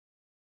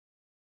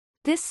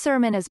This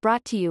sermon is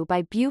brought to you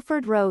by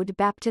Buford Road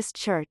Baptist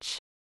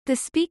Church. The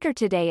speaker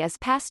today is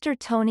Pastor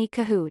Tony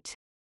Kohout.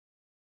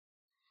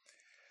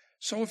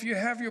 So if you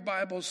have your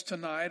Bibles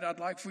tonight, I'd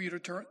like for you to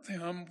turn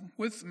them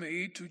with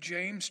me to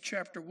James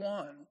chapter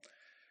 1.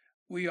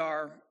 We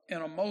are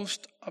in a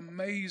most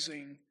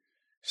amazing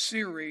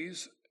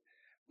series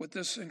with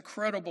this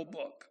incredible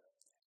book.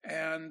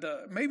 And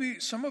maybe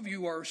some of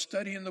you are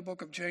studying the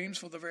book of James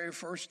for the very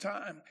first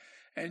time,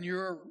 and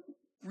you're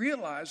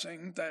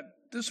realizing that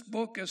this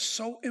book is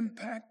so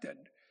impacted,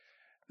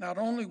 not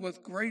only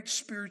with great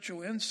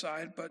spiritual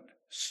insight, but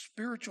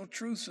spiritual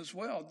truths as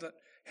well that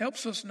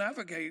helps us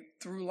navigate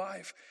through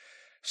life.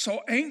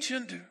 So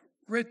ancient,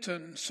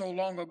 written so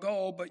long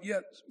ago, but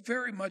yet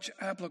very much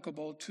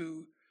applicable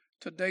to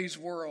today's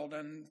world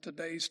and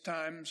today's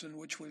times in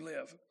which we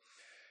live.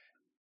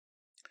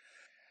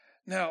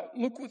 Now,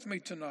 look with me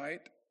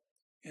tonight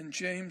in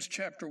James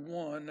chapter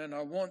 1, and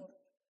I want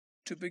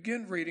to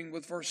begin reading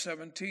with verse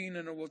 17,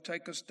 and it will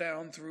take us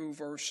down through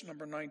verse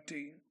number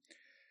 19.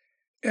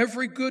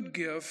 Every good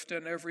gift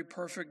and every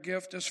perfect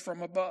gift is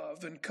from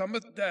above, and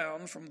cometh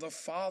down from the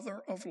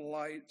Father of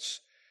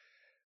lights,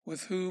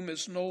 with whom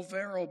is no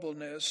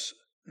variableness,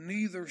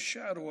 neither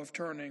shadow of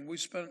turning. We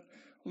spent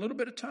a little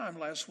bit of time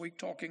last week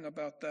talking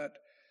about that.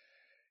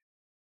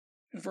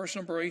 In verse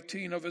number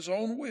 18, of his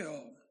own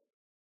will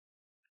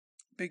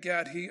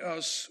begat he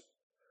us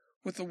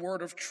with the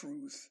word of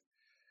truth,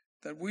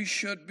 that we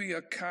should be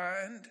a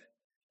kind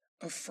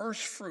of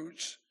first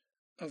fruits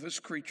of his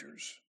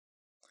creatures.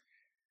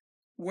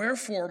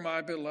 Wherefore,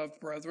 my beloved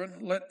brethren,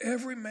 let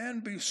every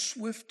man be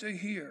swift to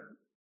hear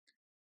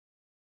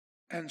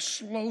and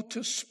slow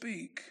to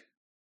speak.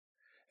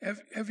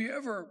 Have you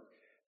ever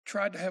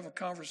tried to have a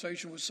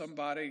conversation with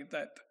somebody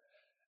that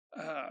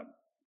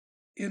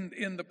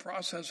in the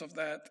process of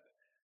that,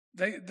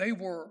 they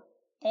were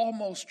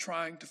almost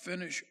trying to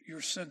finish your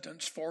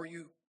sentence for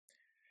you?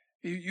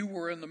 You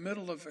were in the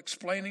middle of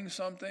explaining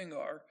something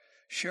or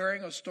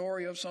sharing a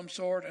story of some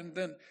sort, and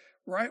then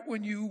right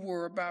when you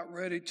were about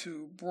ready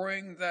to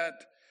bring that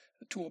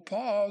to a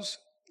pause,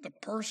 the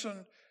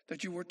person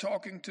that you were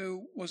talking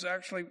to was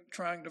actually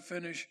trying to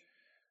finish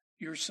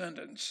your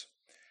sentence.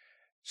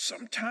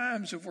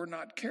 Sometimes if we're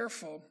not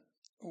careful,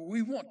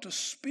 we want to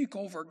speak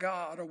over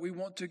God or we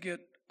want to get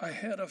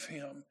ahead of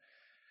him.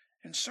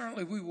 And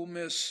certainly we will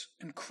miss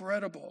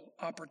incredible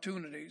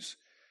opportunities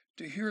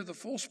to hear the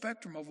full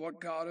spectrum of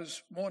what God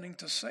is wanting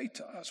to say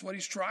to us, what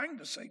he's trying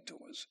to say to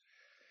us.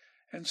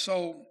 And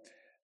so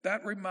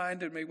that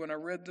reminded me when I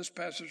read this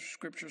passage of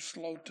Scripture,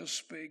 slow to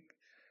speak.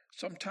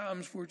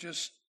 Sometimes we're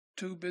just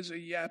too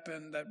busy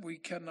yapping that we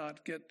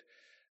cannot get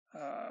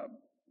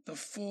the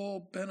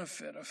full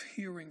benefit of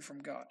hearing from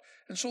God.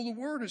 And so the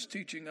Word is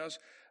teaching us,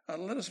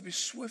 let us be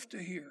swift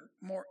to hear,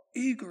 more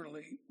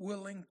eagerly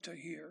willing to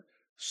hear,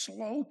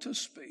 slow to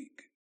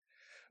speak.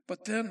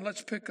 But then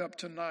let's pick up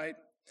tonight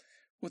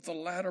with the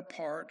latter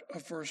part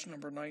of verse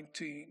number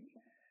 19.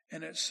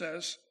 And it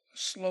says,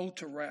 slow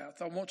to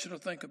wrath. I want you to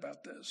think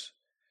about this.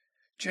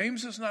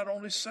 James is not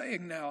only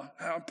saying now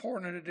how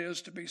important it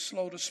is to be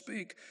slow to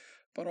speak,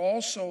 but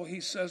also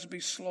he says be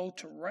slow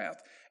to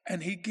wrath.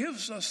 And he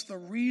gives us the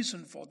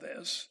reason for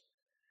this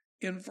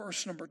in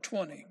verse number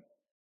 20.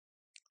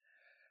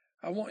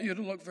 I want you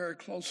to look very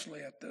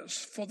closely at this.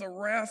 For the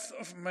wrath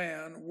of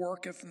man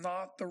worketh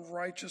not the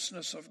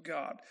righteousness of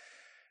God.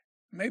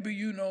 Maybe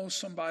you know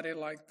somebody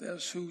like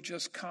this who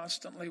just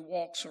constantly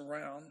walks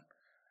around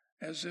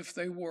as if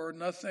they were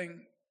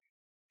nothing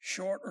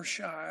short or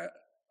shy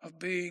of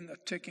being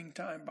a ticking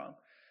time bomb.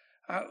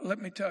 Let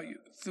me tell you,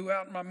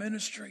 throughout my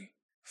ministry,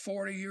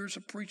 40 years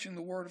of preaching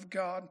the Word of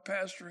God,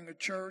 pastoring a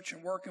church,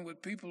 and working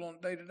with people on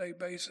a day-to-day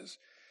basis,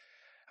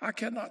 I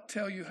cannot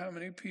tell you how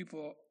many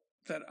people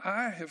that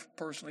I have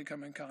personally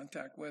come in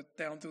contact with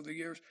down through the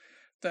years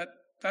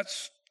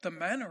that's the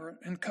manner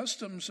and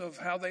customs of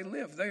how they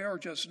live. They are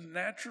just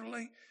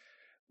naturally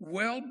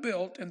well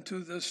built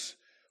into this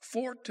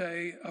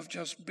forte of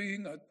just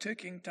being a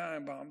ticking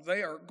time bomb.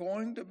 They are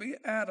going to be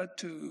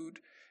attitude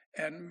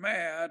and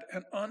mad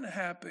and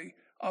unhappy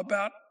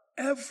about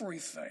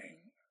everything.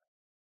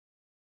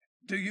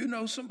 Do you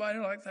know somebody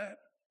like that?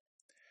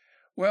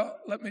 Well,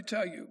 let me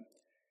tell you,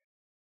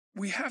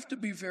 we have to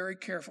be very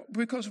careful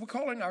because we're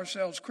calling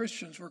ourselves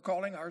Christians. We're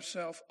calling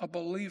ourselves a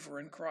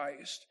believer in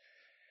Christ.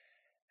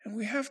 And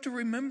we have to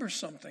remember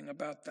something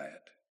about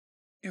that.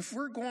 If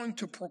we're going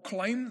to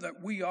proclaim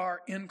that we are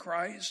in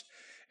Christ,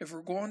 if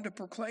we're going to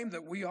proclaim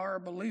that we are a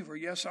believer,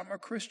 yes, I'm a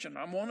Christian,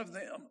 I'm one of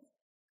them,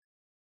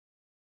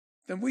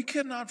 then we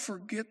cannot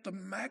forget the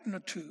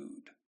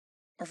magnitude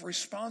of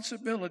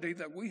responsibility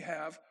that we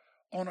have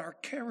on our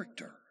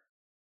character.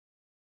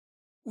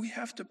 We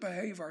have to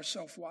behave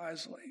ourselves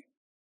wisely.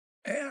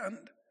 And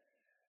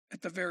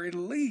at the very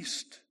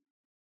least,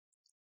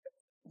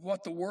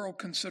 what the world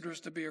considers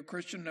to be a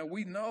Christian, now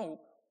we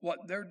know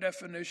what their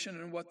definition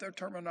and what their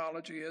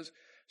terminology is,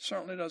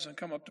 certainly doesn't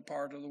come up to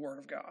par to the Word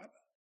of God.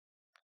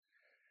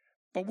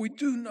 But we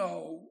do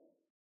know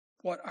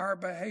what our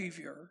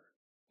behavior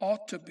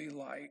ought to be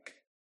like.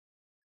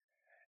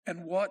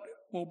 and what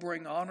will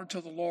bring honor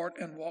to the Lord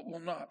and what will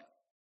not.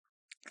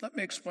 Let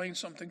me explain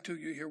something to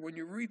you here. When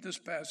you read this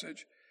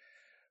passage,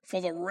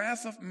 for the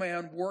wrath of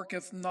man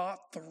worketh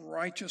not the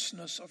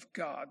righteousness of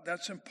God.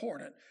 That's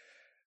important,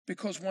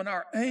 because when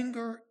our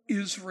anger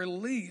is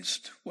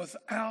released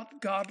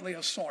without godly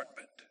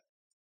assortment,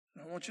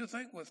 and I want you to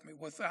think with me,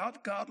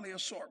 without godly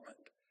assortment,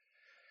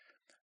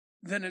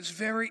 then it's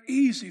very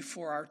easy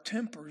for our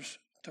tempers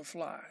to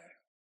fly.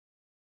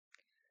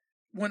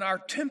 When our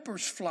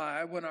tempers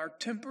fly, when our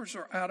tempers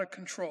are out of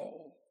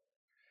control,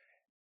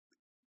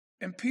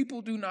 and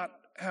people do not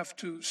have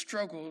to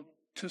struggle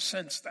to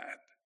sense that.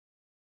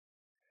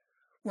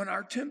 When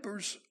our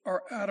tempers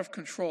are out of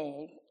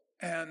control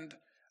and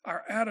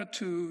our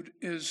attitude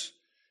is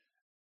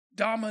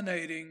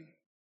dominating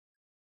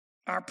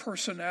our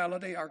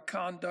personality, our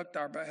conduct,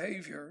 our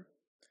behavior,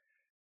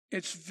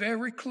 it's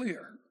very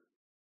clear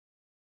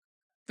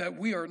that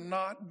we are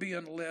not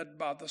being led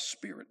by the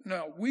Spirit.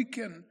 Now, we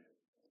can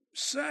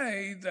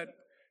say that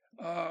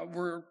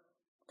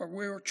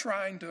we're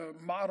trying to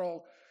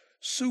model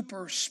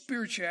super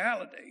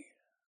spirituality,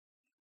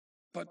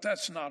 but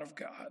that's not of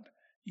God.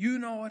 You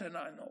know it and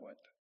I know it.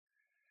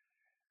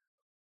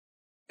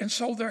 And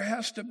so there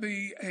has to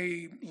be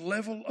a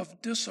level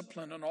of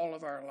discipline in all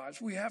of our lives.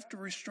 We have to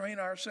restrain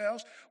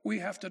ourselves. We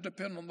have to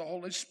depend on the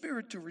Holy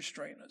Spirit to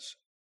restrain us.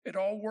 It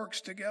all works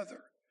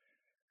together.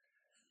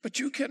 But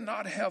you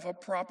cannot have a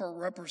proper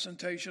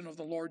representation of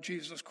the Lord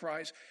Jesus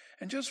Christ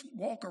and just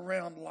walk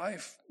around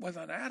life with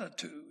an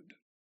attitude.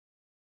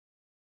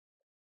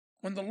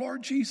 When the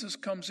Lord Jesus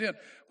comes in,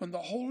 when the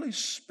Holy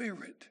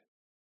Spirit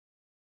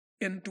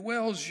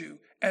indwells you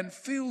and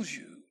fills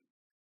you,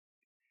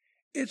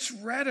 it's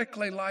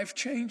radically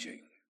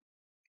life-changing.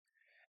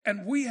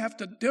 And we have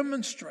to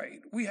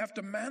demonstrate, we have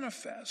to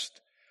manifest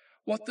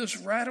what this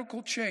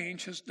radical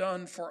change has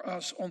done for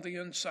us on the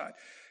inside.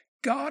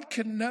 God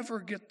can never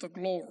get the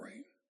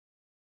glory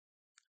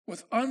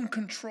with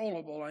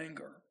uncontrollable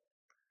anger.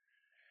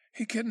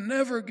 He can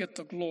never get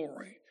the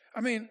glory.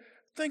 I mean,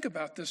 think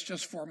about this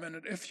just for a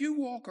minute. If you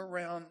walk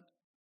around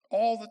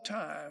all the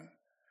time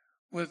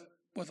with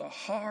a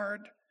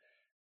hard,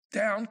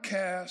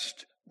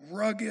 downcast,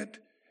 rugged,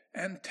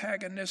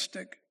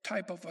 antagonistic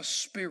type of a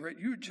spirit,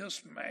 you're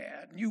just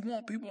mad. You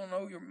want people to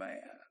know you're mad.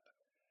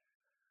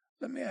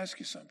 Let me ask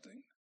you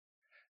something.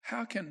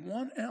 How can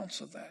 1 ounce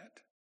of that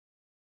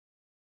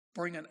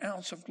bring an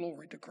ounce of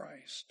glory to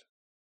Christ?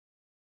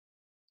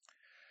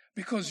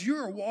 Because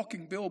you're a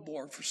walking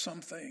billboard for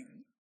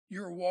something.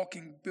 You're a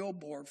walking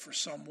billboard for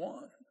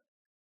someone.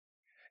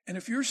 And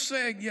if you're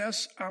saying,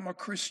 yes, I'm a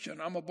Christian,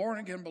 I'm a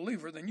born-again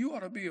believer, then you ought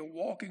to be a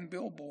walking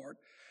billboard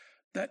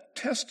that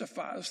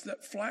testifies,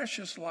 that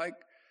flashes like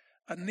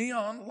a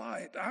neon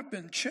light. I've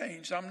been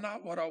changed. I'm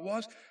not what I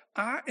was.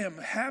 I am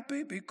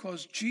happy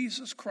because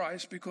Jesus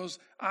Christ, because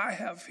I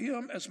have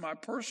Him as my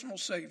personal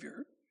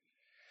Savior,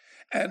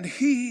 and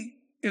He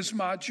is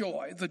my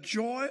joy. The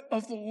joy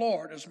of the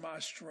Lord is my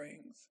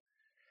strength.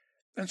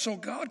 And so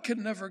God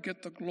can never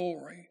get the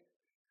glory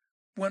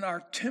when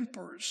our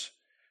tempers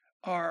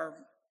are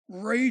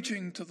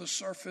raging to the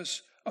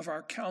surface of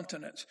our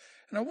countenance.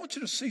 And I want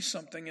you to see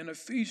something in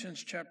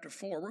Ephesians chapter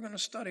 4. We're going to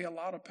study a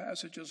lot of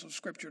passages of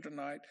Scripture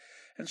tonight.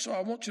 And so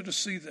I want you to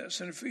see this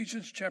in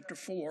Ephesians chapter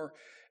 4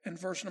 and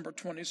verse number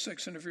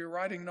 26. And if you're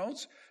writing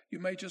notes, you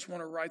may just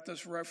want to write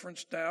this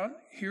reference down,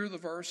 hear the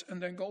verse,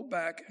 and then go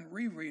back and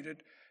reread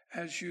it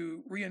as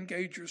you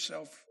re-engage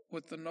yourself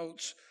with the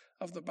notes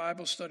of the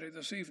Bible study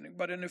this evening.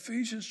 But in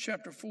Ephesians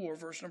chapter 4,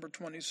 verse number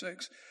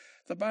 26,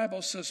 the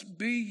Bible says,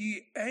 "Be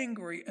ye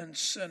angry and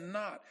sin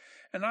not."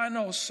 And I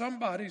know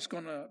somebody's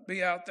going to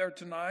be out there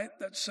tonight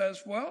that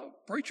says, well,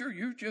 preacher,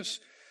 you're just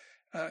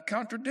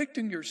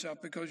contradicting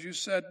yourself, because you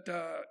said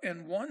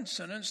in one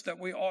sentence that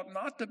we ought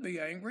not to be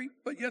angry,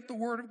 but yet the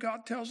Word of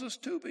God tells us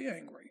to be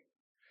angry.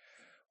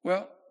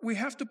 Well, we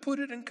have to put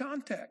it in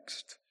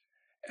context.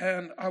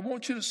 And I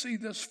want you to see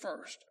this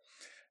first.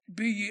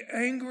 Be ye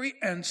angry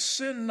and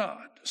sin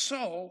not.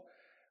 So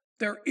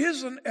there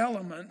is an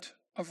element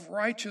of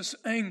righteous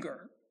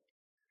anger.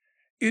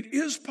 It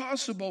is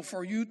possible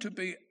for you to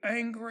be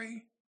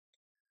angry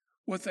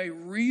with a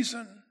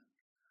reason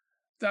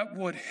that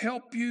would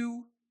help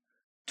you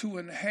to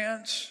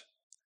enhance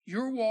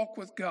your walk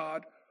with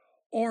God,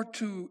 or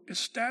to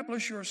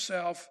establish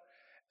yourself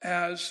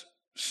as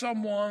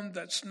someone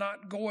that's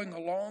not going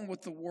along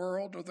with the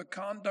world or the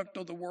conduct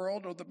of the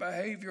world or the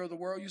behavior of the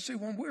world. You see,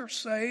 when we're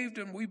saved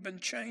and we've been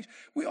changed,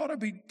 we ought to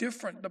be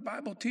different. The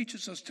Bible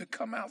teaches us to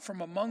come out from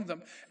among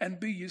them and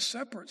be ye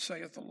separate,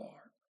 saith the Lord.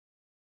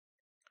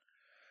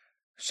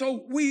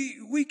 So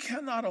we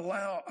cannot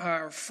allow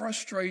our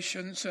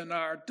frustrations and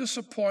our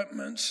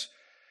disappointments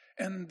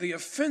and the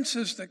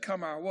offenses that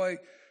come our way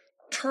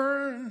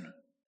turn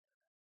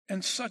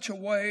in such a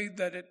way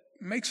that it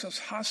makes us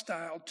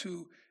hostile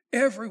to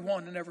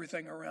everyone and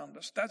everything around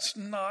us. That's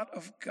not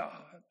of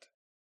God.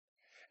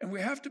 And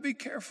we have to be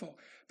careful,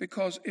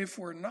 because if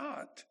we're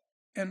not,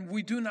 and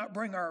we do not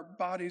bring our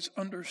bodies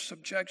under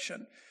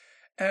subjection,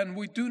 and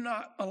we do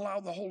not allow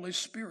the Holy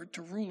Spirit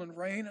to rule and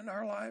reign in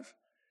our life,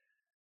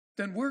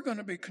 then we're going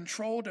to be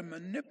controlled and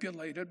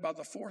manipulated by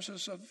the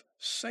forces of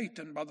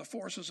Satan, by the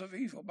forces of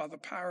evil, by the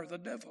power of the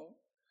devil.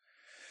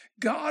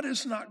 God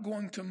is not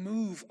going to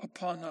move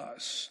upon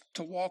us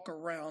to walk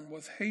around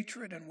with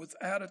hatred and with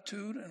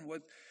attitude and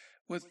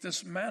with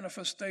this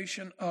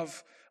manifestation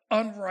of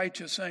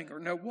unrighteous anger.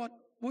 Now, what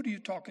are you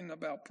talking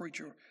about,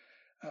 preacher,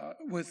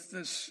 with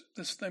this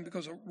thing?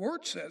 Because the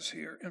word says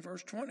here in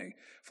verse 20,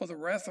 for the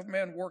wrath of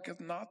man worketh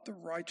not the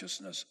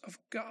righteousness of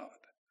God.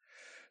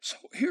 So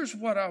here's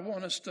what I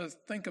want us to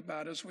think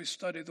about as we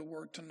study the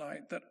word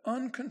tonight, that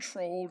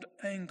uncontrolled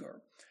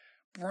anger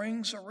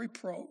brings a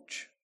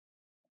reproach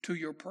to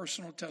your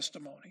personal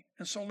testimony.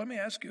 And so let me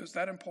ask you, is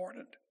that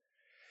important?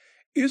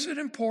 Is it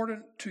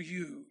important to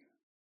you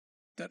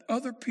that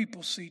other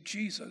people see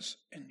Jesus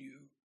in you?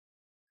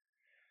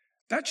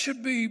 That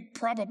should be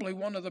probably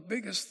one of the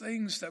biggest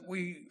things that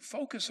we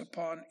focus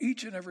upon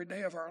each and every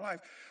day of our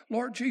life.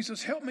 Lord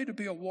Jesus, help me to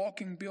be a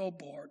walking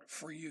billboard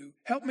for you.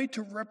 Help me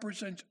to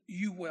represent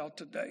you well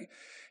today.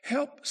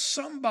 Help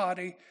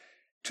somebody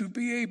to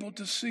be able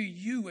to see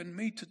you and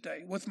me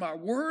today with my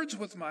words,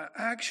 with my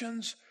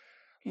actions.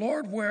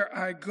 Lord, where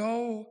I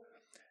go,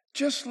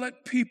 just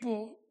let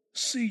people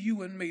see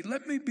you and me.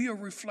 Let me be a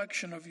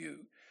reflection of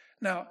you.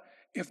 Now,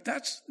 if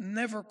that's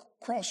never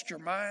crossed your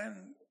mind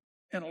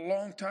in a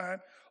long time,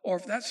 or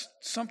if that's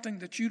something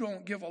that you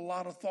don't give a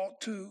lot of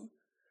thought to,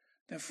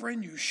 then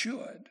friend, you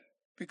should.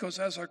 Because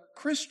as a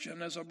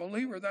Christian, as a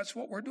believer, that's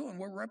what we're doing.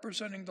 We're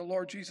representing the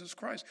Lord Jesus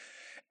Christ.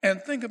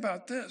 And think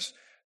about this.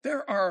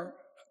 There are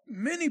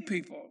many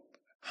people,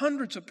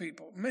 hundreds of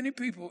people, many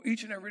people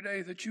each and every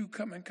day that you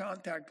come in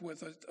contact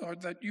with or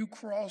that you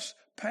cross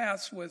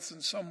paths with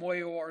in some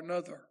way or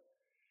another.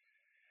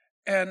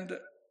 And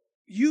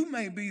you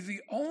may be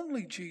the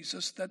only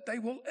Jesus that they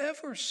will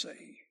ever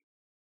see.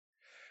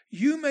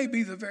 You may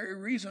be the very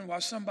reason why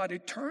somebody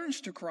turns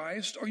to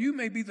Christ, or you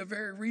may be the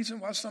very reason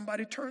why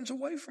somebody turns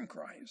away from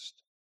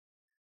Christ.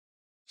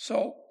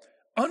 So,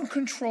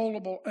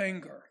 uncontrollable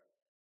anger,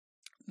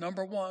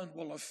 number one,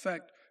 will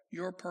affect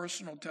your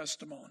personal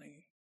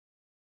testimony.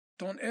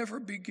 Don't ever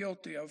be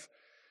guilty of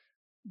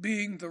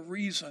being the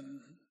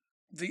reason,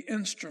 the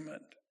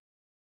instrument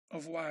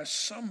of why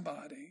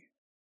somebody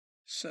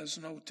says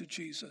no to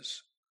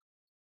Jesus.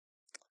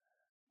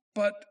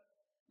 But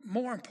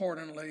more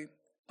importantly,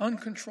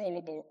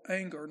 uncontrollable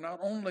anger not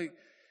only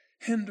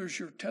hinders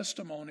your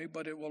testimony,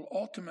 but it will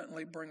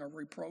ultimately bring a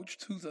reproach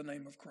to the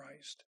name of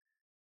Christ.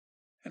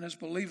 And as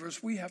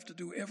believers, we have to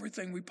do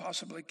everything we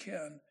possibly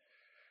can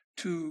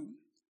to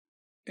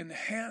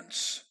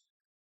enhance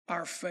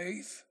our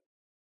faith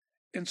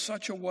in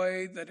such a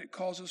way that it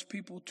causes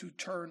people to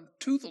turn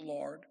to the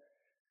Lord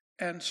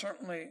and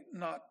certainly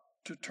not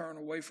to turn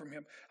away from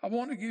him. I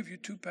want to give you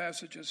two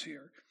passages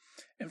here.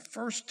 In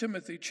 1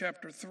 Timothy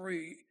chapter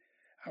 3,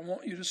 I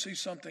want you to see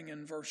something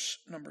in verse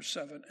number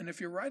 7. And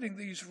if you're writing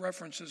these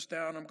references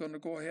down, I'm going to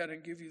go ahead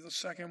and give you the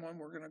second one.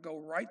 We're going to go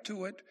right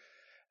to it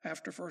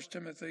after 1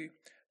 Timothy.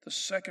 The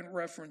second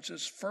reference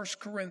is 1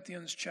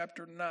 Corinthians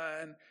chapter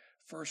 9,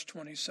 verse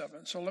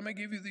 27. So let me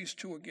give you these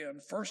two again.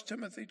 1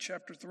 Timothy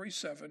chapter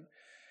 3:7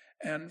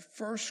 and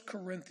 1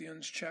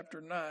 Corinthians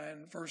chapter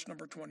 9, verse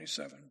number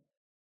 27.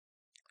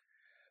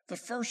 The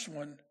first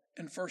one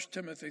in 1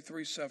 Timothy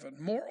 3:7.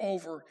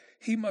 Moreover,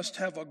 he must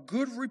have a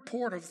good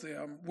report of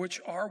them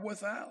which are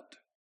without,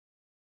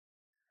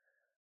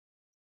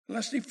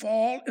 lest he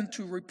fall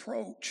into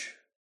reproach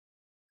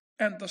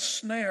and the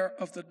snare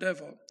of the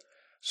devil.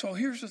 So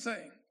here's the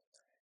thing.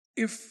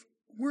 If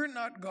we're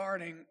not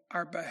guarding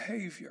our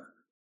behavior,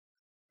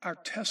 our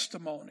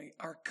testimony,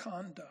 our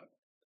conduct,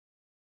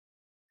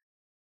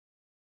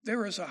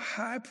 there is a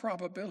high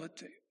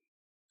probability,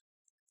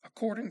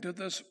 according to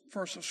this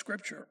verse of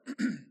Scripture,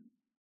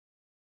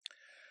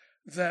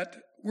 that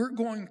we're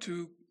going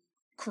to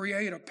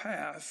create a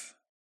path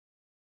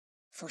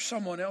for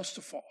someone else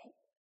to fall.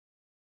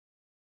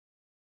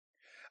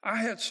 I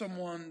had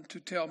someone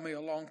to tell me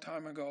a long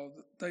time ago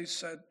that they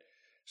said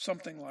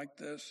something like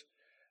this: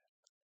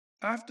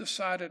 I've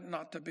decided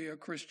not to be a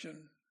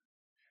Christian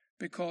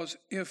because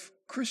if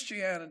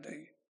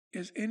Christianity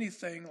is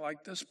anything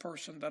like this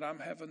person that I'm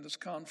having this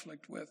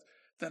conflict with,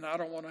 then I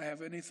don't want to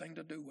have anything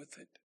to do with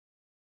it.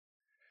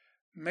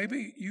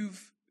 Maybe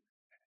you've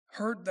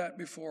heard that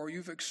before,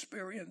 you've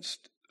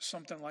experienced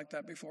something like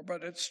that before,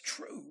 but it's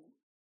true.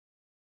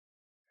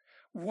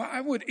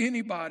 Why would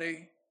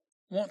anybody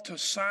want to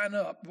sign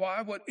up?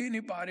 Why would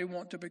anybody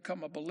want to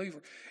become a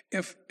believer?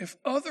 If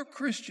other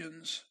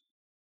Christians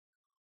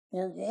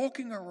were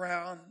walking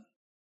around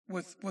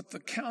with the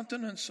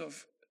countenance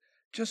of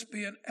just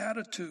being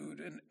attitude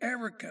and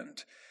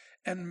arrogant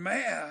and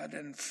mad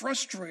and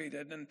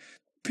frustrated, and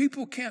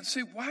people can't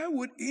see, why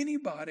would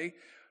anybody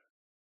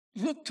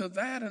look to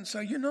that and say,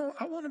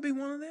 I want to be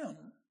one of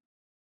them?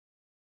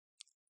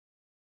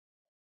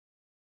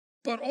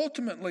 But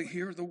ultimately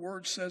here, the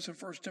word says in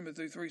 1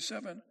 Timothy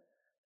 3:7,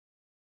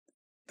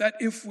 that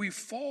if we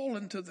fall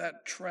into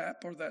that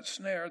trap or that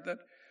snare, that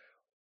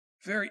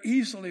very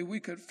easily we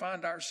could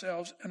find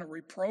ourselves in a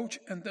reproach.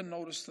 And then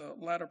notice the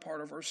latter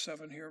part of verse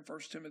 7 here in 1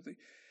 Timothy.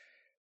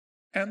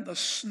 and the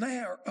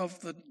snare of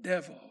the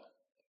devil.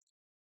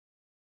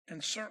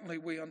 And certainly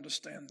we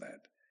understand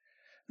that.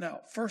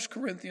 Now, 1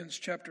 Corinthians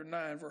chapter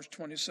 9, verse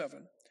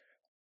 27,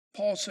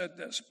 Paul said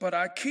this, but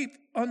I keep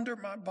under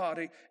my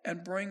body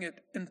and bring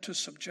it into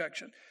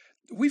subjection.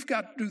 We've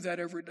got to do that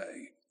every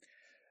day.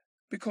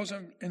 Because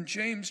in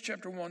James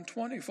chapter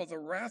 1:20, for the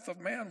wrath of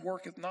man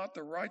worketh not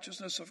the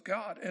righteousness of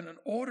God. And in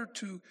order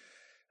to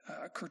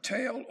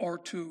curtail or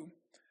to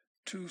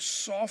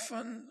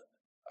soften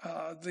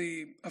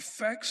the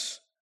effects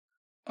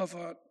of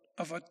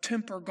a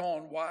temper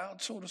gone wild,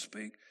 so to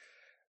speak,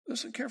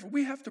 listen carefully.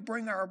 We have to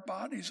bring our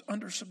bodies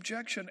under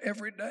subjection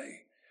every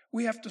day.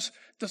 We have to.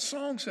 The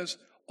song says,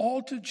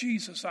 all to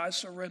Jesus I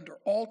surrender,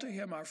 all to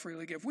him I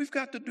freely give. We've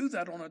got to do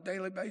that on a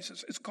daily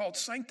basis. It's called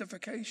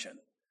sanctification.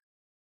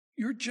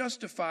 You're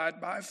justified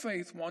by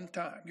faith one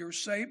time. You're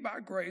saved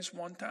by grace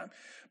one time.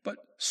 But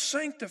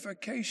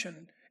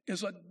sanctification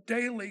is a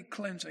daily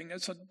cleansing.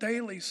 It's a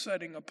daily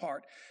setting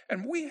apart.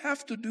 And we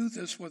have to do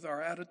this with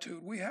our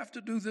attitude. We have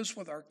to do this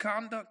with our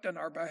conduct and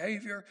our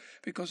behavior,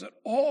 because it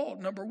all,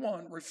 number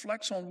one,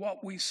 reflects on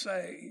what we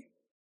say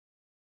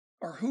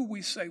or who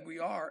we say we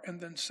are.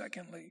 And then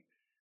secondly,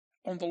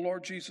 on the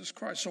Lord Jesus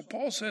Christ. So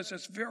Paul says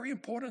it's very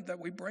important that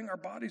we bring our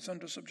bodies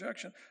under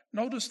subjection.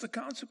 Notice the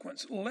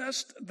consequence.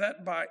 Lest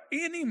that by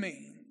any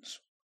means,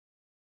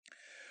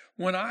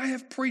 when I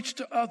have preached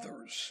to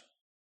others,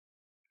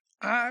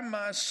 I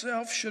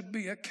myself should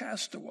be a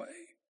castaway.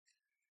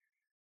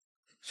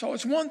 So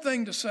it's one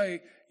thing to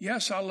say,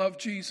 yes, I love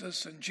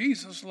Jesus and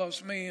Jesus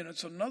loves me. And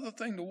it's another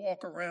thing to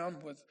walk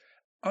around with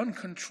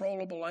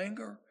uncontrollable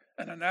anger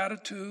and an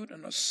attitude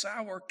and a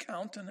sour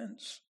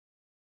countenance.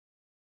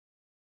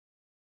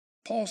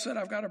 Paul said,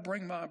 I've got to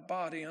bring my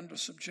body under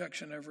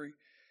subjection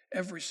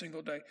every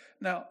single day.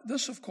 Now,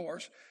 this, of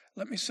course,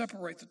 let me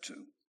separate the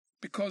two,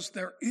 because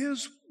there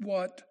is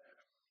what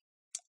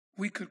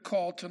we could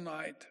call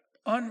tonight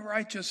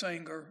unrighteous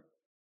anger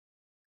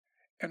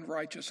and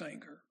righteous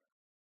anger.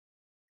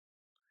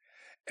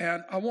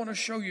 And I want to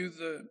show you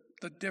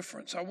the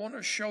difference. I want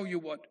to show you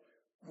what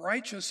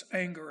righteous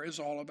anger is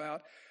all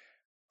about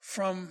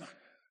from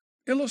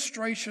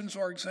illustrations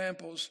or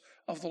examples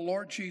of the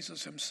Lord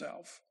Jesus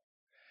himself.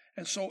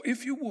 And so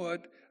if you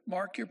would,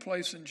 mark your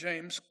place in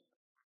James.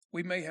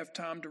 We may have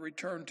time to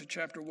return to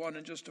chapter 1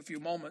 in just a few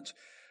moments.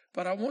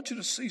 But I want you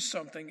to see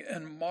something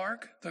in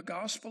Mark, the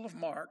Gospel of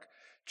Mark,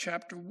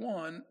 chapter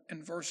 1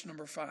 and verse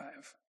number 5.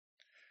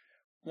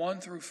 1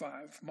 through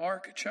 5.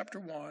 Mark chapter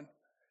 1,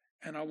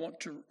 and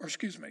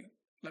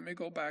let me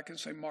go back and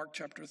say Mark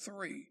chapter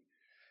 3.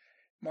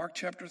 Mark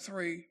chapter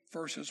 3,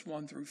 verses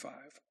 1 through 5.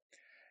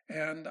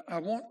 And I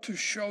want to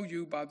show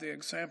you by the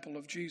example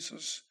of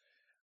Jesus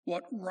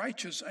what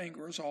righteous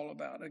anger is all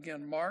about.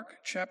 Again, Mark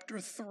chapter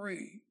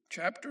 3,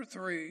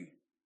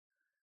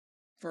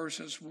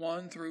 verses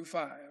 1 through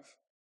 5.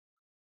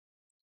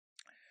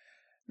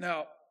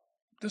 Now,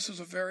 this is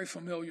a very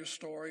familiar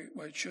story.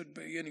 Well, it should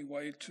be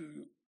anyway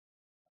to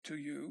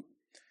you.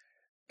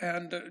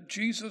 And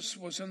Jesus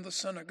was in the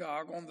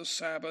synagogue on the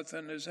Sabbath,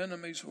 and his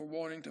enemies were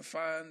wanting to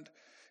find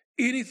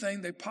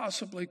anything they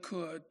possibly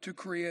could to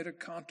create a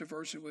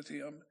controversy with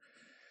him.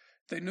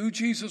 They knew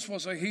Jesus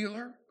was a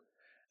healer,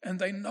 and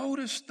they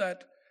noticed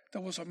that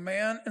there was a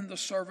man in the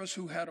service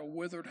who had a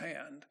withered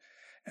hand.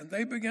 And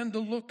they began to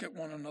look at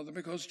one another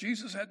because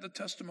Jesus had the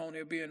testimony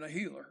of being a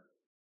healer.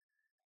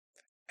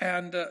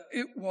 And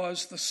it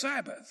was the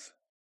Sabbath.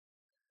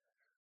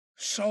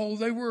 So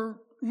they were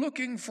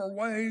looking for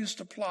ways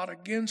to plot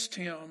against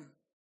him.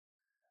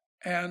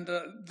 And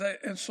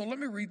so let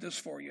me read this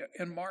for you.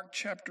 In Mark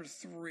chapter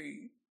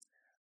 3,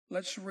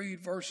 let's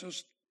read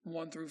verses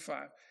 1 through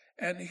 5.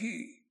 And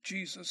he,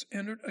 Jesus,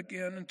 entered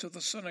again into the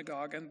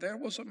synagogue, and there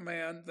was a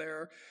man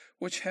there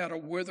which had a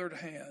withered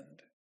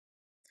hand.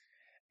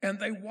 And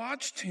they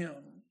watched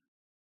him.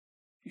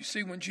 You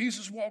see, when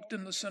Jesus walked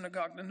in the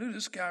synagogue, they knew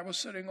this guy was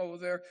sitting over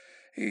there.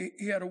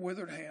 He had a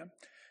withered hand.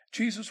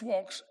 Jesus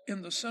walks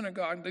in the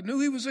synagogue. They knew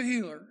he was a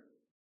healer.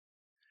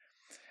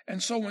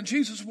 And so when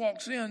Jesus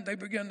walks in, they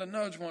begin to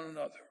nudge one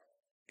another.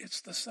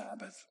 It's the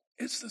Sabbath.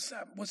 It's the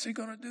Sabbath. What's he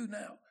going to do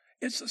now?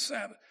 It's the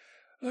Sabbath.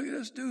 Look at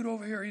this dude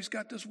over here. He's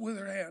got this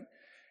withered hand.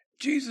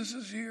 Jesus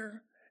is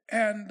here,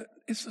 and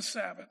it's the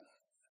Sabbath.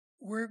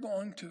 We're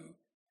going to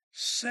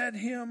set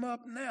him up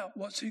now.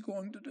 What's he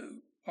going to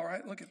do? All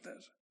right, look at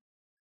this.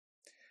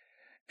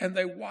 And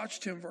they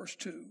watched him, verse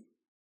 2,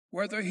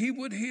 whether he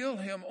would heal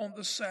him on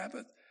the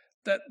Sabbath,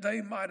 that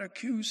they might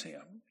accuse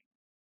him.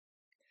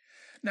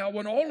 Now,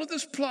 when all of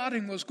this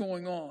plotting was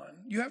going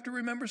on, you have to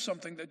remember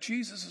something, that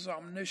Jesus is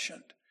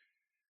omniscient.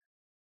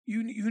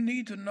 You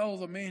need to know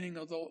the meaning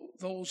of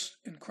those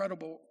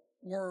incredible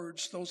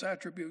words, those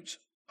attributes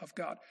of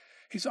God.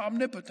 He's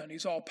omnipotent.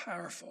 He's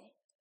all-powerful.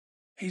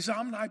 He's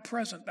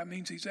omnipresent. That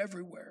means he's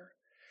everywhere.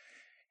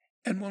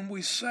 And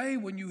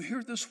when you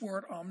hear this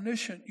word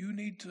omniscient, you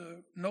need to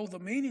know the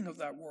meaning of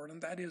that word,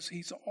 and that is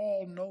he's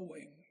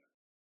all-knowing.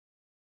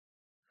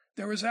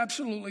 There is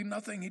absolutely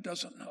nothing he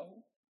doesn't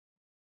know.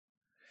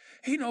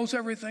 He knows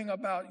everything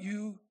about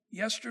you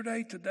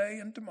yesterday, today,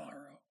 and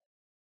tomorrow.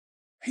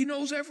 He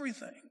knows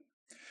everything.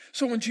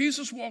 So when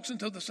Jesus walks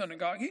into the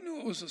synagogue, he knew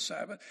it was the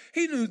Sabbath.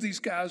 He knew these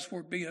guys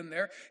were being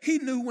there. He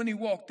knew when he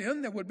walked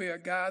in, there would be a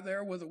guy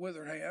there with a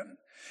withered hand.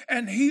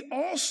 And he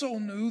also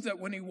knew that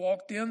when he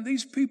walked in,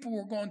 these people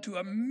were going to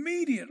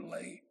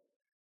immediately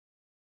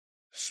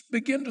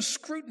begin to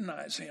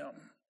scrutinize him,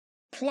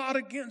 plot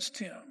against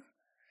him.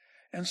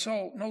 And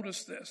so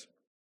notice this.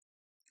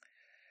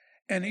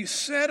 And he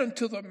said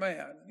unto the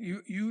man,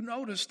 you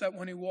notice that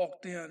when he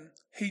walked in,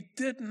 he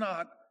did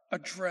not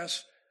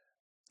address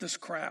this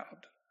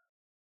crowd.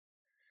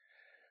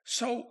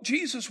 So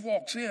Jesus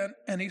walks in,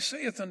 and he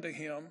saith unto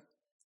him,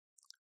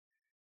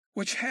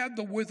 which had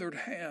the withered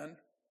hand,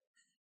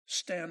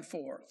 stand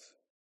forth.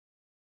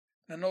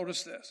 Now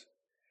notice this.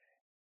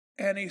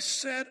 And he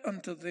said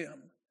unto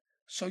them,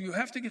 so you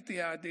have to get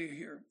the idea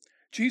here.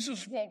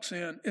 Jesus walks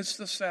in, it's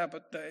the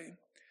Sabbath day.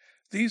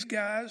 These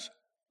guys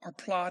are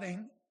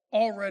plotting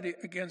already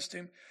against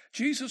him.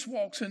 Jesus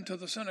walks into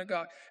the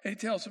synagogue, and he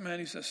tells the man,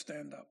 he says,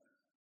 stand up.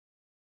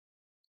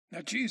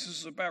 Now Jesus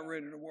is about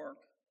ready to work.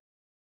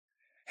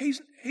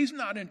 He's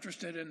not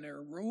interested in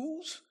their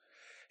rules.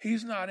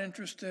 He's not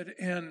interested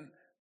in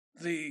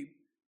the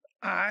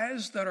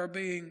eyes that are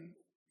being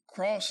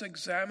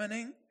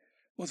cross-examining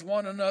with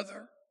one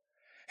another.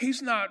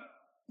 He's not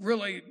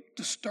really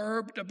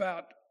disturbed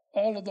about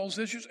all of those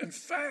issues. In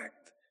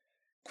fact,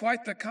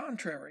 quite the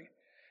contrary.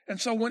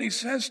 And so when he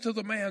says to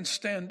the man,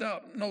 stand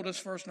up, notice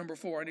verse number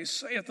 4, and he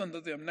saith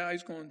unto them, now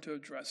he's going to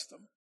address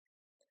them.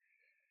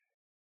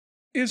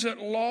 Is it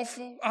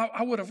lawful?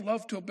 I would have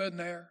loved to have been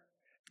there.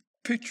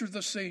 Picture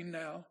the scene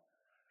now.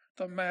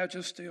 The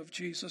majesty of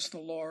Jesus, the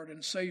Lord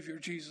and Savior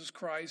Jesus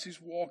Christ.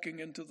 He's walking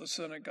into the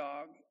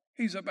synagogue.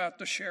 He's about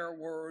to share a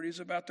word. He's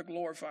about to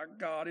glorify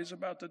God. He's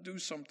about to do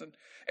something.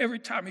 Every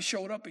time he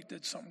showed up, he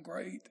did something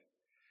great.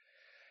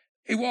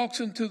 He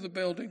walks into the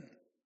building,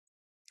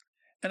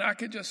 and I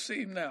could just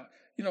see him now.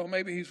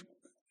 Maybe he's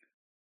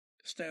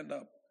stand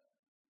up.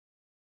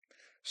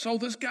 So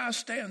this guy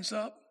stands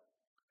up,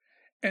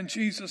 and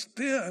Jesus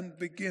then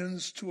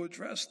begins to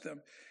address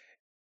them.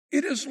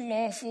 It is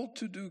lawful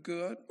to do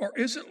good, or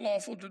is it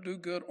lawful to do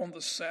good on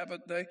the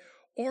Sabbath day,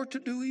 or to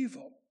do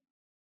evil,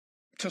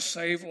 to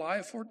save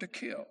life or to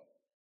kill?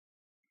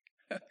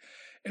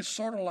 It's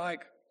sort of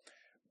like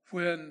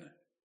when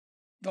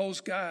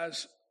those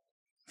guys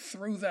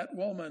threw that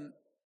woman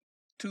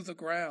to the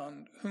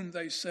ground whom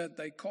they said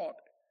they caught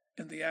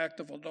in the act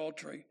of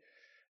adultery.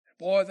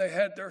 Boy, they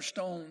had their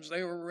stones.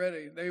 They were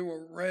ready. They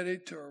were ready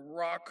to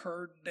rock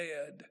her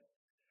dead.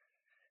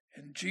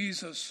 And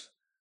Jesus,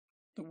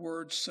 the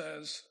word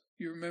says,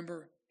 you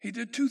remember, he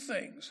did two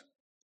things.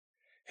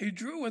 He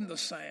drew in the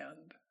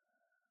sand.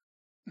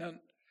 Now,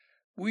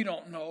 we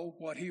don't know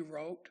what he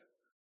wrote.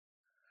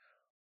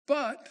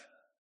 But,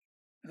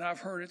 and I've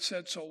heard it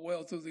said so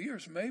well through the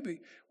years, maybe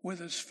with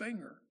his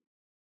finger,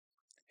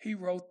 he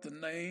wrote the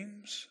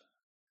names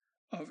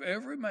of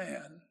every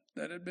man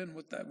that had been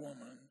with that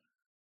woman.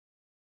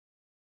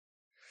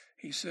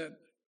 He said,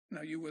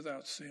 now you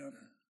without sin,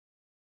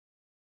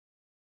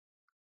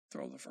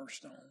 throw the first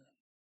stone.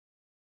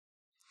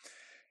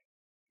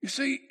 You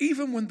see,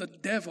 even when the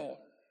devil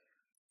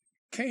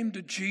came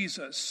to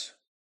Jesus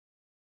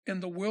in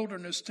the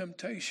wilderness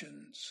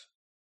temptations,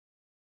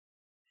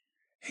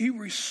 he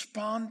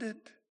responded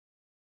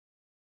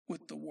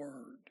with the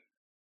word.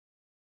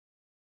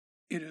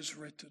 It is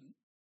written.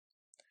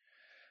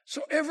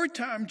 So every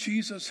time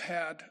Jesus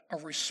had a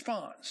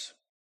response,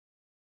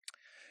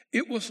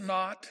 it was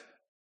not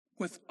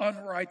with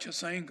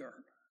unrighteous anger.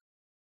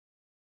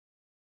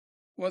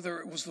 Whether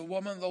it was the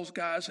woman those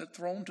guys had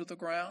thrown to the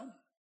ground.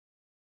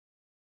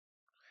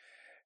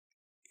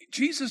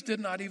 Jesus did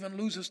not even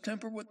lose his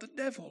temper with the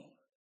devil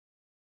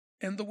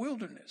in the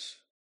wilderness.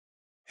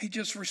 He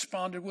just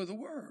responded with a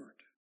word.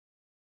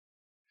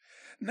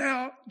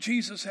 Now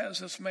Jesus has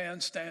this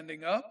man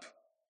standing up,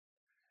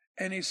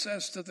 and he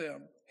says to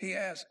them, he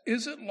asks,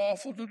 is it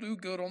lawful to do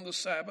good on the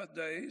Sabbath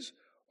days,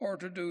 or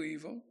to do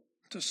evil,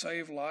 to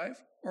save life,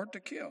 or to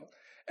kill?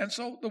 And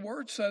so the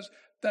word says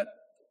that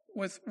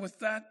with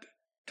that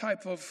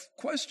type of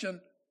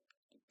question,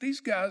 these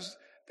guys,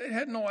 they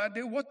had no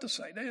idea what to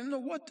say. They didn't know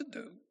what to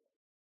do.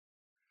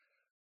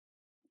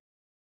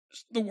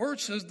 The word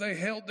says they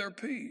held their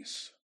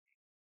peace.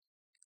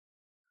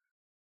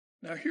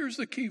 Now here's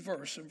the key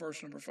verse in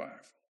verse number 5.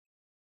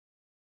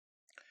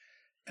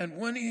 And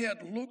when he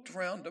had looked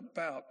round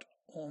about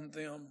on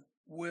them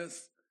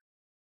with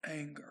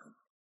anger.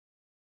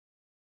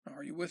 Now,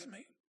 are you with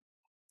me?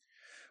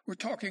 We're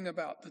talking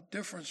about the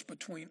difference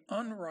between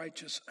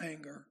unrighteous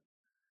anger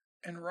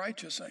and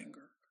righteous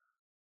anger.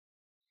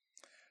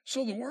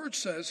 So the word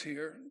says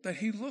here that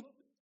he looked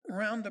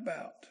round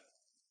about.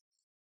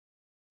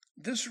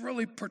 This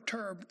really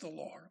perturbed the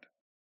Lord.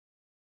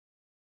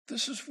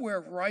 This is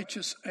where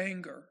righteous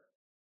anger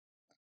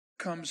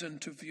comes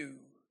into view.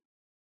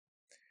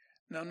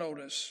 Now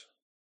notice,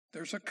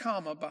 there's a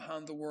comma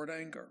behind the word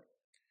anger.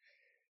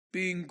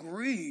 Being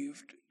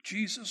grieved,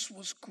 Jesus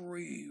was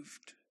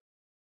grieved.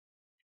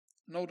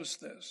 Notice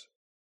this.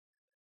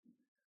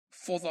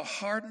 for the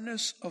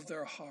hardness of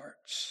their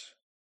hearts,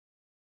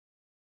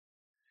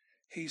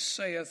 he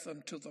saith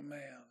unto the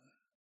man,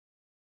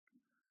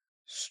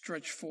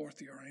 stretch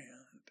forth your hand.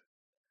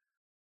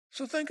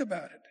 So think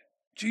about it.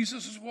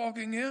 Jesus is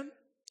walking in.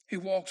 He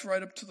walks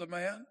right up to the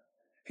man.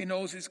 He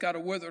knows he's got a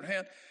withered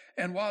hand.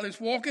 And while he's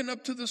walking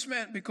up to this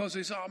man, because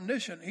he's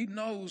omniscient, he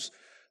knows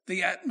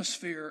the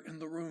atmosphere in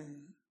the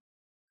room.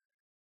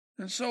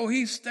 And so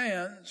he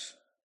stands.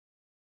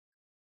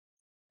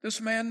 This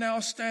man now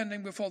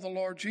standing before the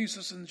Lord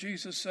Jesus, and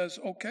Jesus says,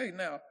 okay,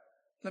 now,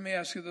 let me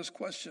ask you this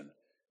question.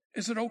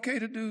 Is it okay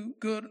to do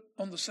good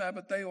on the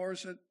Sabbath day, or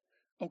is it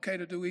okay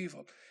to do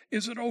evil?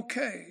 Is it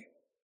okay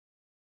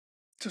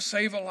to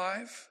save a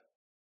life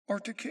or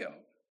to kill?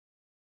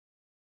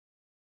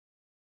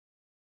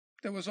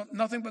 There was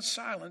nothing but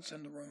silence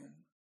in the room.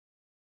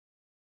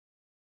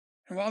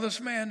 And while this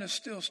man is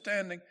still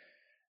standing,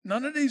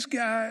 none of these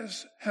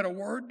guys had a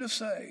word to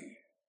say.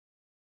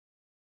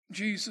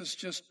 Jesus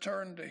just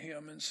turned to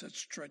him and said,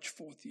 stretch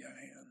forth your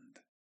hand.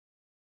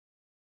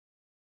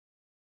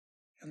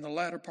 In the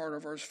latter part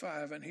of verse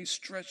 5, and he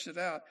stretched it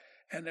out,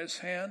 and his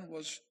hand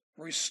was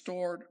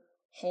restored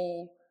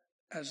whole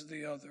as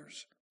the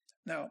others.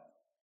 Now,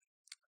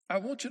 I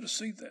want you to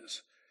see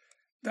this.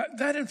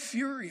 That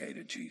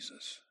infuriated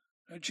Jesus.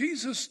 Now,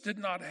 Jesus did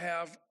not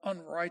have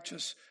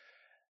unrighteous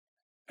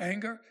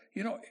anger,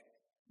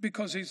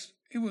 because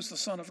he was the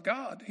Son of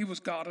God. He was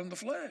God in the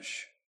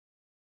flesh.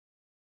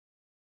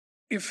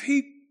 If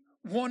he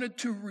wanted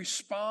to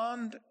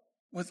respond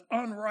with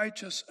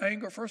unrighteous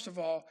anger, first of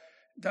all,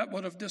 that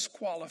would have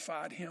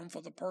disqualified him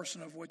for the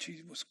person of which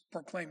he was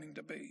proclaiming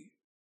to be.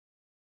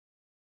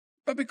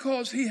 But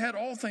because he had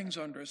all things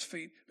under his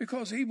feet,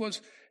 because he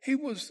was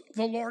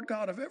the Lord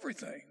God of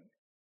everything,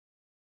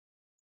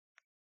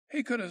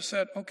 he could have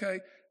said, okay,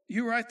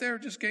 you right there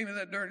just gave me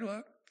that dirty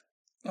look.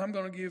 I'm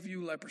going to give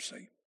you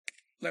leprosy.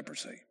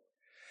 Leprosy.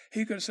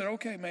 He could have said,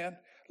 okay, man,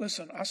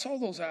 listen, I saw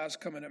those eyes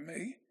coming at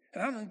me,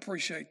 and I don't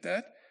appreciate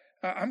that.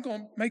 I'm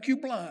going to make you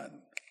blind.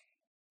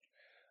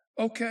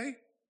 Okay,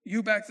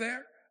 you back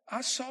there,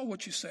 I saw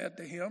what you said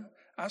to him.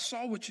 I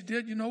saw what you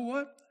did. You know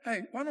what?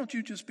 Hey, why don't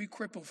you just be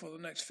crippled for the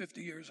next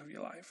 50 years of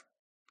your life?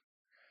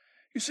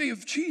 You see,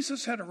 if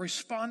Jesus had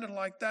responded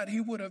like that,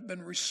 he would have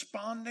been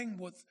responding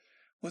with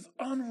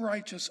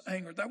unrighteous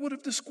anger. That would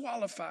have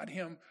disqualified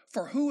him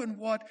for who and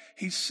what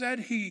he said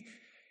he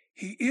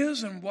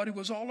is and what he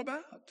was all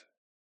about.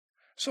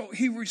 So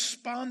he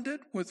responded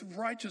with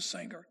righteous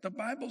anger. The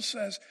Bible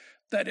says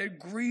that it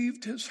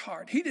grieved his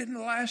heart. He didn't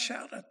lash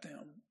out at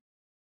them.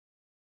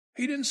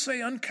 He didn't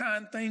say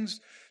unkind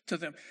things to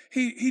them.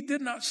 He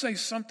did not say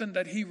something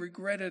that he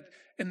regretted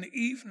in the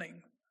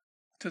evening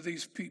to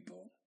these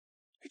people.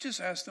 He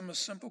just asked them a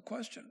simple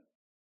question.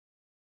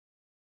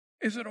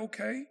 Is it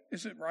okay?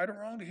 Is it right or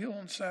wrong to heal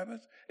on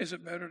Sabbath? Is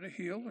it better to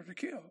heal or to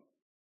kill?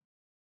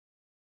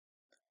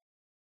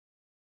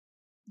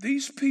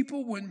 These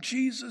people, when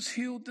Jesus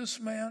healed this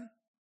man,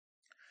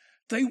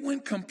 they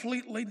went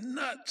completely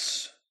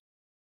nuts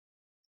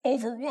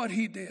over what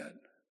he did.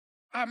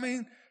 I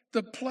mean,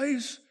 the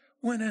place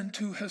went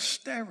into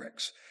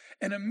hysterics.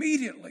 And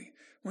immediately,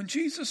 when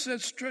Jesus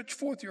said, stretch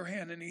forth your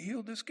hand, and he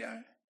healed this guy,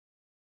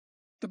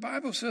 the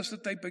Bible says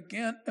that they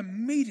began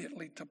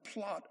immediately to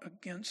plot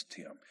against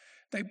him.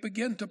 They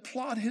began to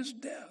plot his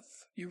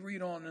death. You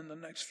read on in the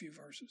next few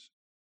verses.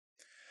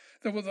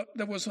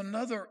 There was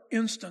another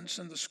instance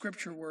in the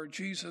scripture where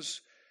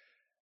Jesus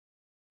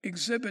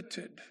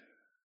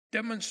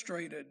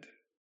demonstrated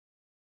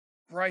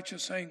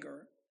righteous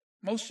anger.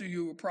 Most of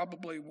you are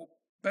probably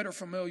better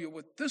familiar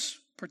with this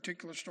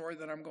particular story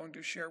that I'm going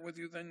to share with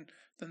you than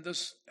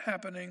this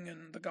happening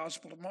in the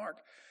Gospel of Mark.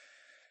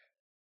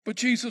 But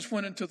Jesus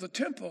went into the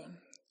temple,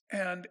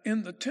 and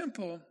in the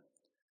temple,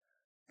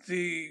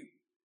 the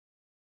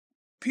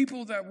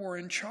people that were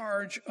in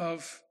charge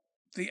of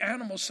the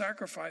animal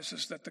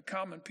sacrifices that the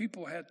common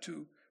people had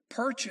to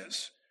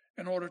purchase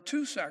in order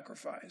to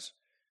sacrifice,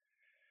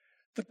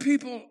 the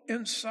people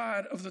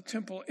inside of the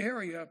temple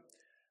area,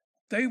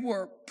 they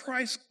were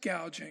price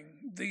gouging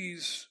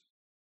these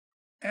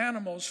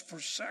animals for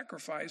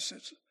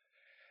sacrifices,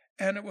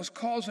 and it was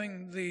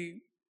causing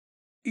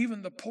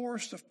even the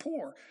poorest of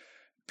poor,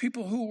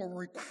 people who were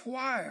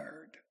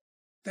required,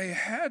 they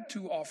had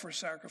to offer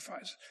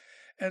sacrifice,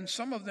 and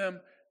some of them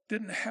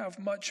didn't have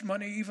much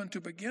money even to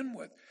begin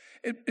with.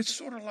 It's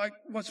sort of like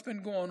what's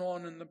been going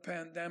on in the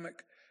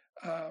pandemic,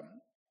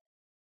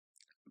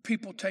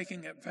 people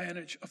taking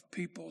advantage of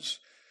people's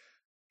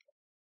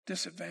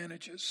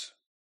disadvantages,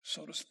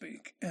 so to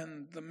speak,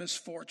 and the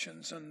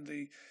misfortunes and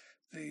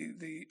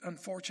the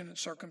unfortunate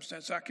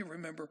circumstance. I can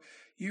remember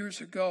years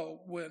ago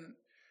when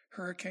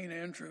Hurricane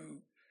Andrew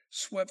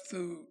swept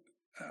through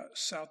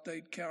South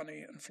Dade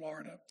County in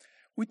Florida.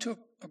 We took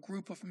a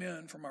group of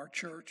men from our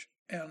church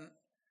and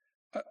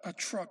a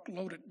truck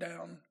loaded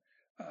down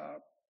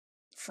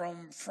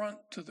from front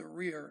to the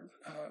rear,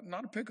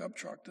 not a pickup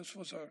truck. This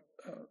was a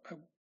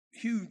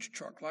huge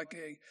truck, like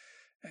a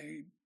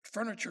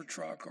furniture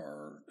truck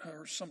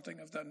or something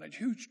of that nature,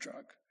 huge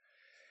truck.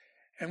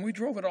 And we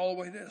drove it all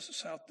the way to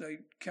South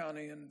Dade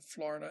County in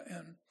Florida.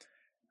 And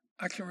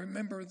I can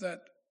remember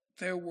that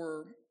there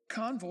were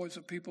convoys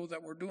of people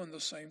that were doing the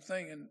same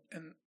thing.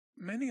 And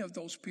many of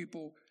those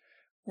people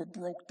were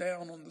broke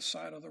down on the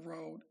side of the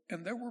road.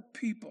 And there were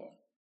people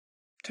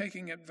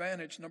taking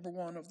advantage, number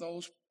one, of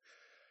those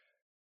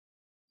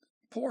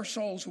poor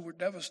souls who were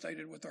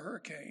devastated with the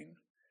hurricane,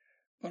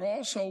 but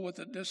also with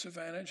the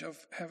disadvantage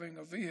of having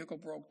a vehicle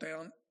broke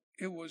down.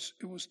 It was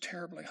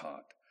terribly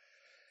hot.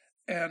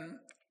 And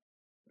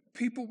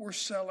people were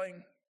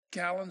selling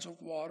gallons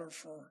of water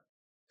for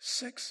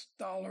 $6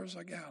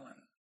 a gallon.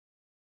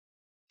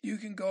 You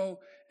can go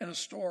in a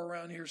store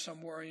around here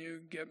somewhere and you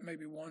can get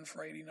maybe one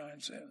for 89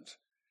 cents.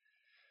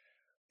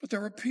 But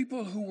there were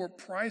people who were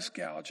price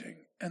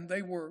gouging, and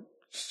they were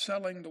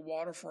selling the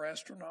water for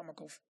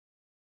astronomical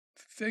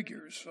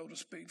figures, so to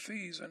speak,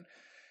 fees.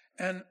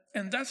 And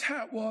that's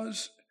how it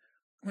was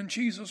when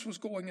Jesus was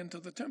going into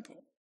the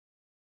temple.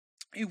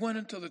 He went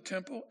into the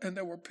temple, and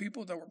there were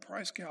people that were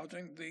price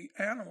gouging the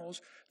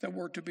animals that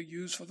were to be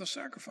used for the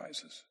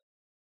sacrifices.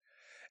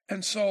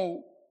 And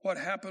so what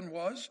happened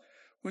was,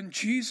 when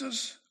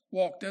Jesus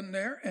walked in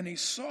there and he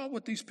saw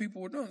what these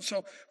people were doing.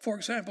 So, for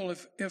example,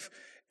 if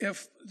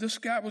this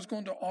guy was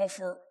going to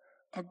offer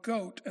a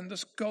goat, and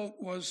this goat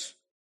was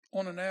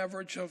on an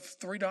average of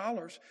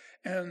 $3,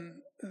 and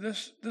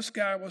this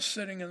guy was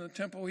sitting in the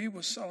temple, he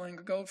was selling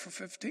a goat for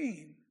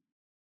 $15.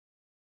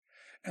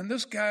 And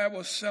this guy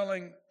was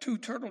selling 2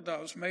 turtle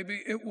doves.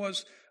 Maybe it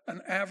was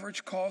an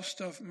average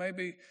cost of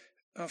maybe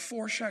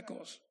 4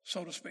 shekels,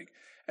 so to speak.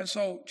 And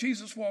so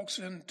Jesus walks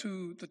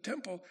into the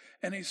temple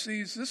and he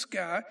sees this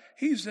guy.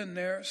 He's in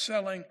there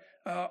selling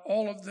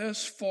all of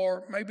this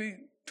for maybe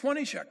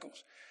 20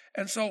 shekels.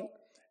 And so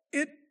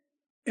it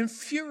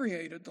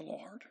infuriated the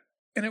Lord.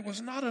 And it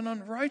was not an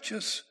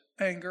unrighteous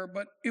anger,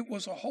 but it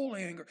was a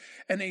holy anger.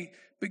 And he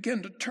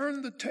began to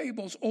turn the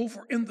tables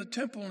over in the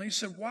temple. And he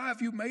said, why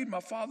have you made my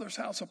Father's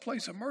house a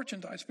place of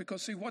merchandise?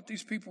 Because see what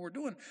these people were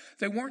doing.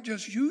 They weren't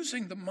just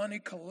using the money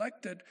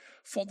collected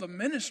for the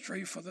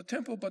ministry, for the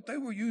temple, but they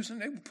were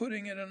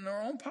putting it in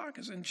their own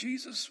pockets. And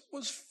Jesus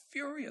was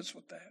furious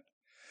with that.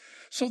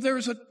 So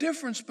there's a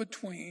difference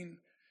between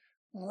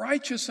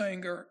righteous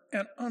anger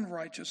and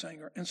unrighteous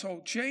anger. And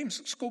so James,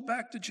 let's go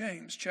back to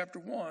James chapter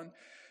 1.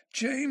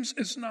 James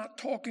is not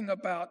talking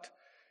about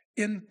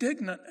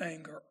indignant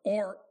anger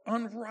or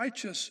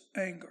unrighteous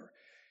anger.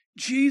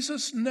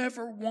 Jesus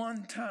never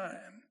one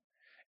time,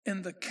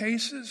 in the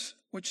cases,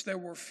 which there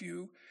were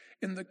few,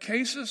 in the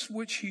cases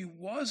which he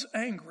was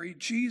angry,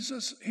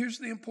 Jesus, here's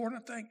the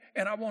important thing,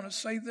 and I want to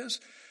say this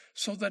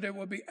so that it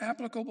will be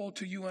applicable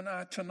to you and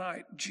I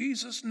tonight.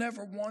 Jesus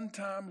never one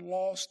time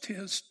lost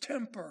his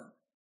temper.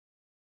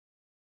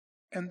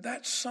 And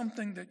that's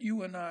something that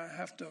you and I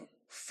have to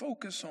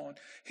focus on.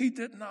 He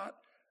did not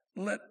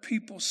let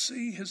people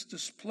see his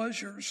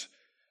displeasures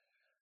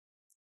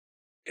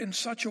in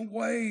such a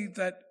way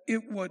that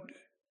it would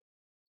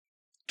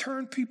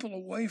turn people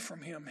away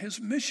from him.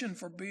 His mission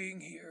for being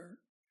here,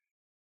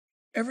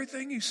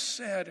 everything he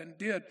said and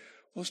did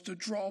was to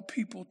draw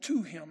people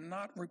to him,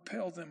 not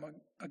repel them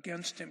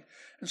against him.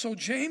 And so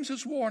James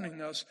is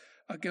warning us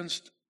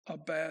against a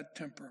bad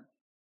temper.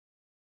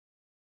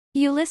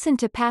 You listen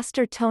to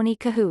Pastor Tony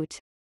Kohout.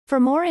 For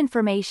more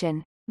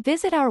information,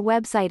 visit our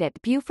website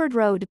at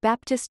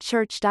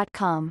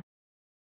BufordRoadBaptistChurch.com.